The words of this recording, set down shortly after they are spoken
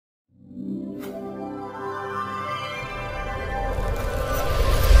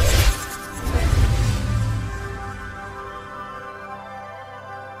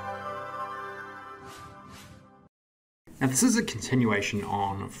this is a continuation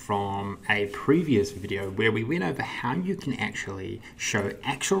on from a previous video where we went over how you can actually show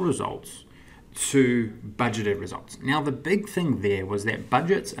actual results to budgeted results. Now, the big thing there was that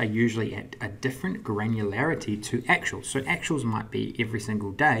budgets are usually at a different granularity to actuals. So actuals might be every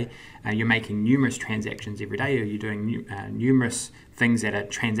single day. You're making numerous transactions every day, or you're doing numerous things at a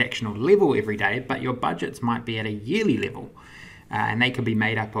transactional level every day, but your budgets might be at a yearly level. And they could be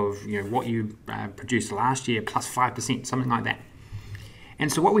made up of what you produced last year plus 5%, something like that.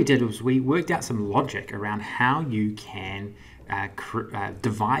 And so what we did was we worked out some logic around how you can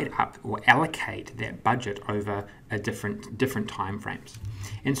divide up or allocate that budget over a different time frames.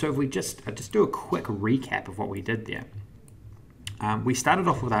 And so if we just do a quick recap of what we did there. We started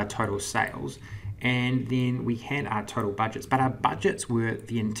off with our total sales, and then we had our total budgets, but our budgets were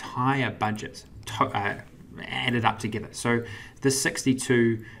the entire budget added up together. So this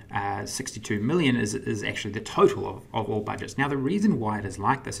 62 million is actually the total of all budgets. Now, the reason why it is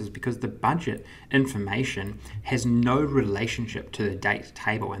like this is because the budget information has no relationship to the date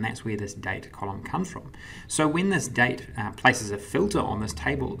table, and that's where this date column comes from. So when this date places a filter on this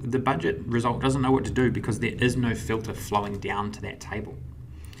table, the budget result doesn't know what to do because there is no filter flowing down to that table.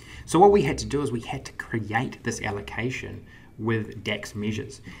 So what we had to do is we had to create this allocation with DAX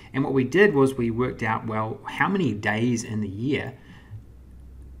measures. And what we did was we worked out, well, how many days in the year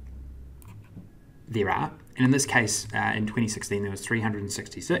there are. And in this case, in 2016, there was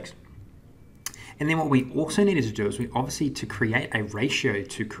 366. And then what we also needed to do is we obviously, to create a ratio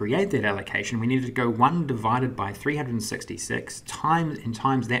to create that allocation, we needed to go 1 divided by 366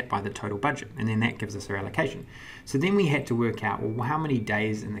 times that by the total budget. And then that gives us our allocation. So then we had to work out, well, how many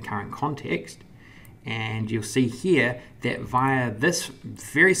days in the current context. And you'll see here that via this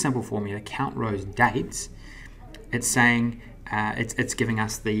very simple formula, count rows dates, it's saying it's giving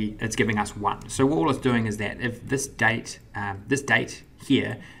us 1. So all it's doing is that if this date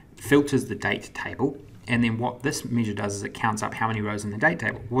here filters the date table, and then what this measure does is it counts up how many rows in the date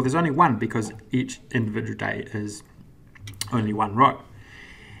table. Well, there's only 1 because each individual day is only 1 row.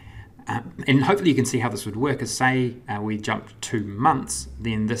 And hopefully you can see how this would work. As say we jumped 2 months,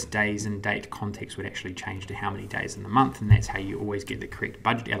 then this days and date context would actually change to how many days in the month, and that's how you always get the correct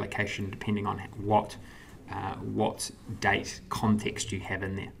budget allocation depending on what date context you have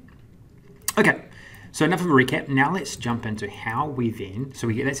in there. Okay, so enough of a recap. Now let's jump into how we then,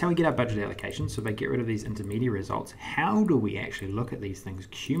 that's how we get our budget allocation. So if I get rid of these intermediate results, how do we actually look at these things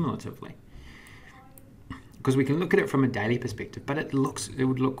cumulatively? Because we can look at it from a daily perspective, but it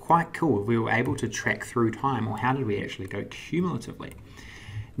would look quite cool if we were able to track through time. Or how did we actually go cumulatively?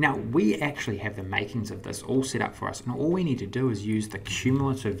 Now, we actually have the makings of this all set up for us, and all we need to do is use the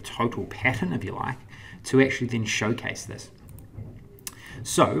cumulative total pattern, if you like, to actually then showcase this.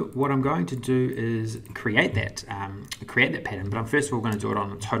 So what I'm going to do is create that pattern, but I'm first of all going to do it on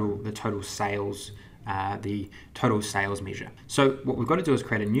the total sales measure. So what we've got to do is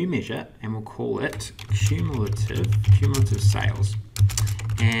create a new measure, and we'll call it cumulative sales.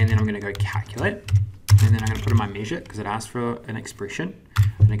 And then I'm going to go calculate, and then I'm going to put in my measure because it asked for an expression.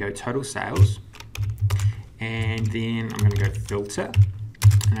 I'm going to go total sales, and then I'm going to go filter,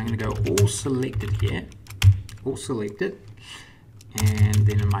 and I'm going to go all selected here, all selected, and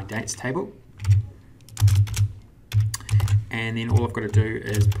then in my dates table. And then all I've got to do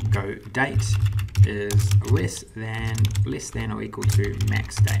is go date is less than or equal to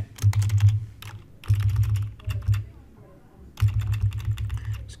max date.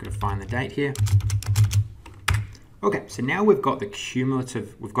 Just got to find the date here. Okay, so now we've got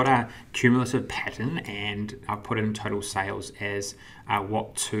our cumulative pattern, and I've put in total sales as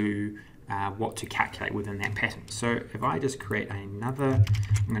what to calculate within that pattern. So if I just create another,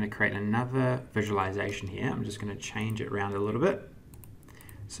 I'm going to create another visualization here. I'm just going to change it around a little bit.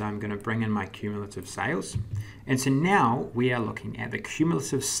 So I'm going to bring in my cumulative sales. And so now we are looking at the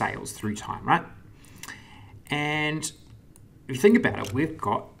cumulative sales through time, right? And if you think about it, we've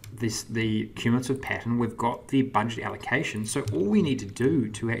got the cumulative pattern, we've got the budget allocation. So all we need to do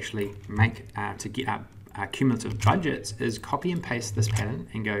to actually to get our cumulative budgets is copy and paste this pattern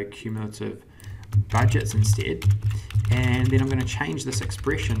and go cumulative budgets instead. And then I'm going to change this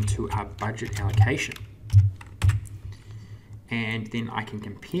expression to our budget allocation. And then I can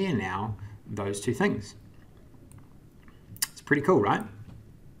compare now those two things. It's pretty cool, right?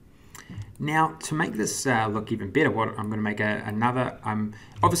 Now, to make this look even better, what I'm going to make another,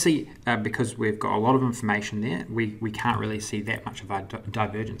 obviously because we've got a lot of information there, we can't really see that much of our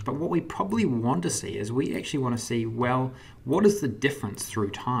divergence. But what we probably want to see is we actually want to see, well, what is the difference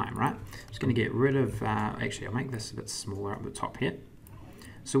through time, right? I'm just going to get rid of, actually I'll make this a bit smaller up the top here.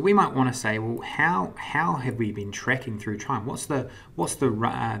 So we might want to say, well, how have we been tracking through time? What's the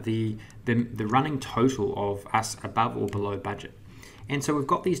running total of us above or below budget? And so we've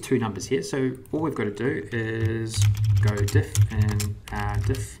got these two numbers here. So all we've got to do is go diff and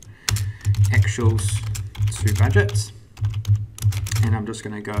diff actuals to budgets. And I'm just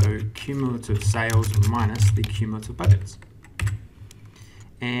going to go cumulative sales minus the cumulative budgets.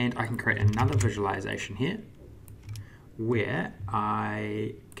 And I can create another visualization here where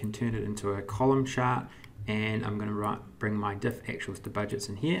I can turn it into a column chart, and I'm going to bring my diff actuals to budgets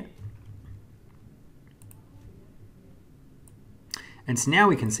in here. And so now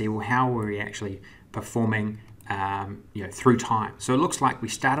we can see, well, how are we actually performing through time. So it looks like we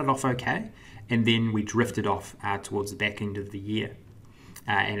started off okay, and then we drifted off towards the back end of the year.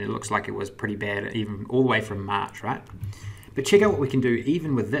 And it looks like it was pretty bad even all the way from March, right? But check out what we can do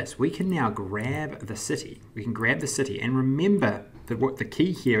even with this. We can now grab the city. We can grab the city, and remember that what the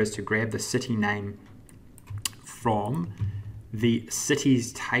key here is to grab the city name from the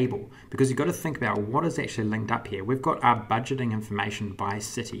cities table, because you've got to think about what is actually linked up here. We've got our budgeting information by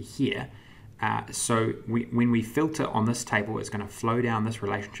city here. So when we filter on this table, it's going to flow down this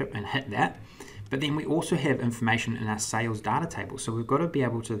relationship and hit that. But then we also have information in our sales data table. So we've got to be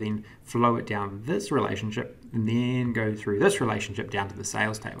able to then flow it down this relationship and then go through this relationship down to the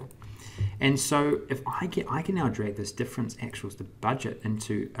sales table. And so if I can now drag this difference actuals to budget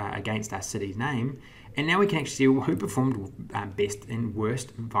into against our city name, and now we can actually see who performed best and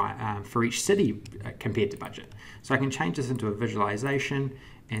worst for each city compared to budget. So I can change this into a visualization,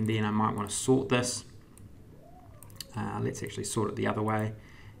 and then I might want to sort this. Let's actually sort it the other way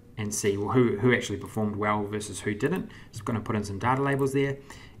and see, well, who actually performed well versus who didn't. So I'm going to put in some data labels there,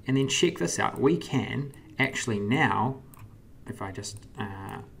 and then check this out. We can actually now, if I just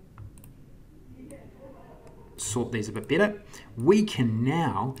sort these a bit better, we can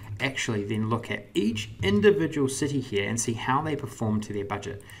now actually then look at each individual city here and see how they perform to their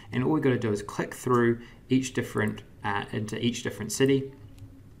budget. And all we've got to do is click through each different into each different city.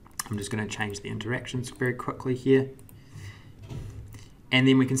 I'm just going to change the interactions very quickly here. And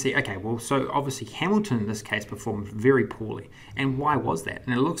then we can see, okay, well, so obviously Hamilton in this case performed very poorly. And why was that?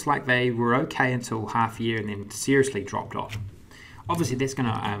 And it looks like they were okay until half year and then seriously dropped off. Obviously, that's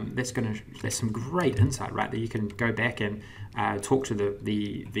some great insight, right? That you can go back and talk to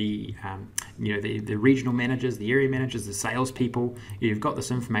the regional managers, the area managers, the salespeople. You've got this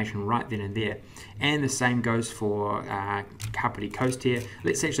information right then and there. And the same goes for Kapiti Coast here.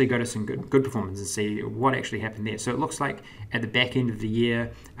 Let's actually go to some good performance and see what actually happened there. So it looks like at the back end of the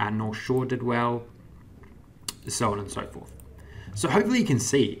year, North Shore did well, so on and so forth. So hopefully you can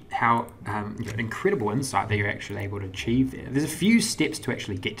see how incredible insight that you're actually able to achieve there. There's a few steps to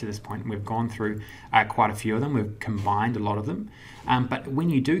actually get to this point. We've gone through quite a few of them. We've combined a lot of them. But when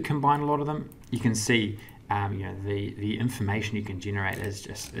you do combine a lot of them, you can see the information you can generate is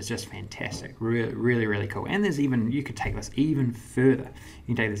just fantastic. Really cool. And there's even, you could take this even further.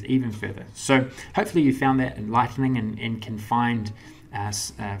 You can take this even further. So hopefully you found that enlightening and can find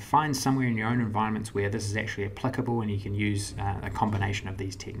somewhere in your own environments where this is actually applicable and you can use a combination of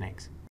these techniques.